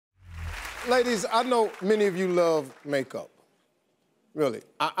Ladies, I know many of you love makeup. Really,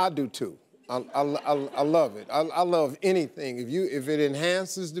 I do too. I love it. I love anything. If it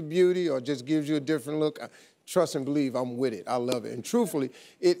enhances the beauty or just gives you a different look, trust and believe I'm with it. I love it. And truthfully,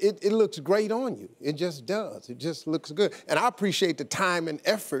 it looks great on you. It just does. It just looks good. And I appreciate the time and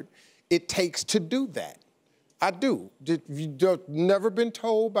effort it takes to do that. I do. If you've never been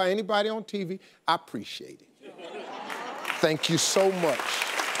told by anybody on TV, I appreciate it. Thank you so much.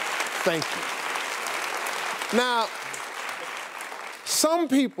 Thank you. Now, some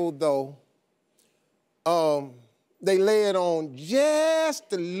people, though, they lay it on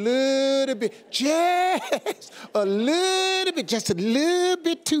just a little bit, just a little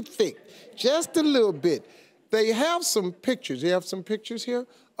bit too thick, just a little bit. They have some pictures. You have some pictures here?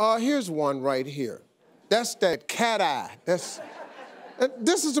 Here's one right here. That's that cat eye. This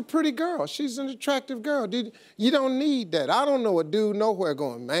is a pretty girl. She's an attractive girl. You don't need that. I don't know a dude nowhere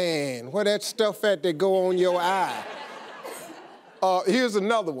going, man, where that stuff at that go on your eye? Here's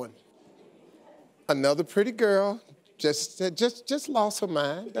another one. Another pretty girl, just lost her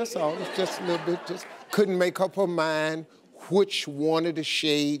mind. That's all. It's just a little bit, just couldn't make up her mind which one of the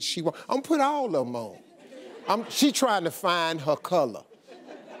shades she wants. I'm gonna put all of them on. She trying to find her color.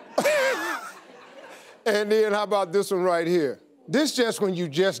 And then how about this one right here? This just when you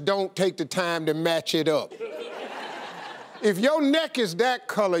just don't take the time to match it up. If your neck is that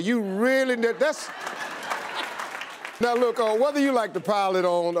color, you really, that's... Now look, whether you like to pile it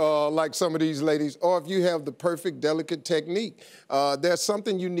on like some of these ladies, or if you have the perfect, delicate technique, there's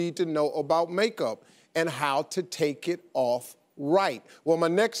something you need to know about makeup and how to take it off right. Well, my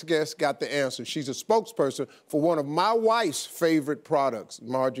next guest got the answer. She's a spokesperson for one of my wife's favorite products.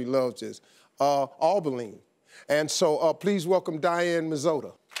 Marjorie loves this, Albaline. And so please welcome Diane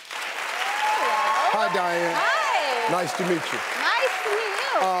Mazzota. Hello. Hi, Diane. Hi. Nice to meet you. Nice to meet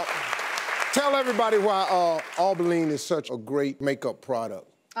you. Tell everybody why Albaline is such a great makeup product.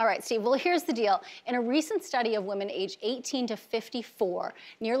 All right, Steve, well, here's the deal. In a recent study of women aged 18 to 54,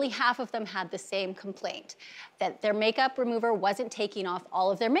 nearly half of them had the same complaint, that their makeup remover wasn't taking off all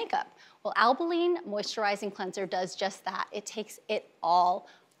of their makeup. Well, Albaline Moisturizing Cleanser does just that. It takes it all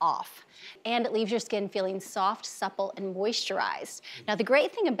off. And it leaves your skin feeling soft, supple, and moisturized. Now, the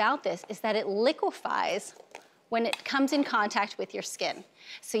great thing about this is that it liquefies when it comes in contact with your skin.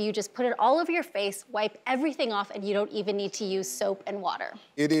 So you just put it all over your face, wipe everything off, and you don't even need to use soap and water.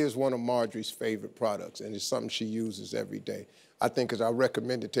 It is one of Marjorie's favorite products, and it's something she uses every day. I think I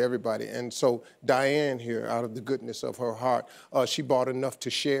recommend it to everybody. And so Diane here, out of the goodness of her heart, she bought enough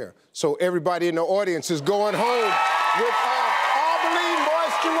to share. So everybody in the audience is going home with Albaline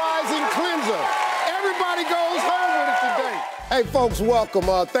Moisturizing Cleanser. Everybody goes home with it today. Hey folks, welcome.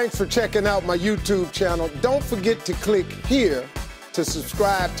 Thanks for checking out my YouTube channel. Don't forget to click here to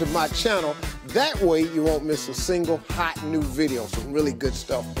subscribe to my channel. That way you won't miss a single hot new video, some really good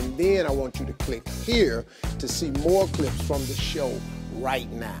stuff. And then I want you to click here to see more clips from the show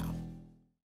right now.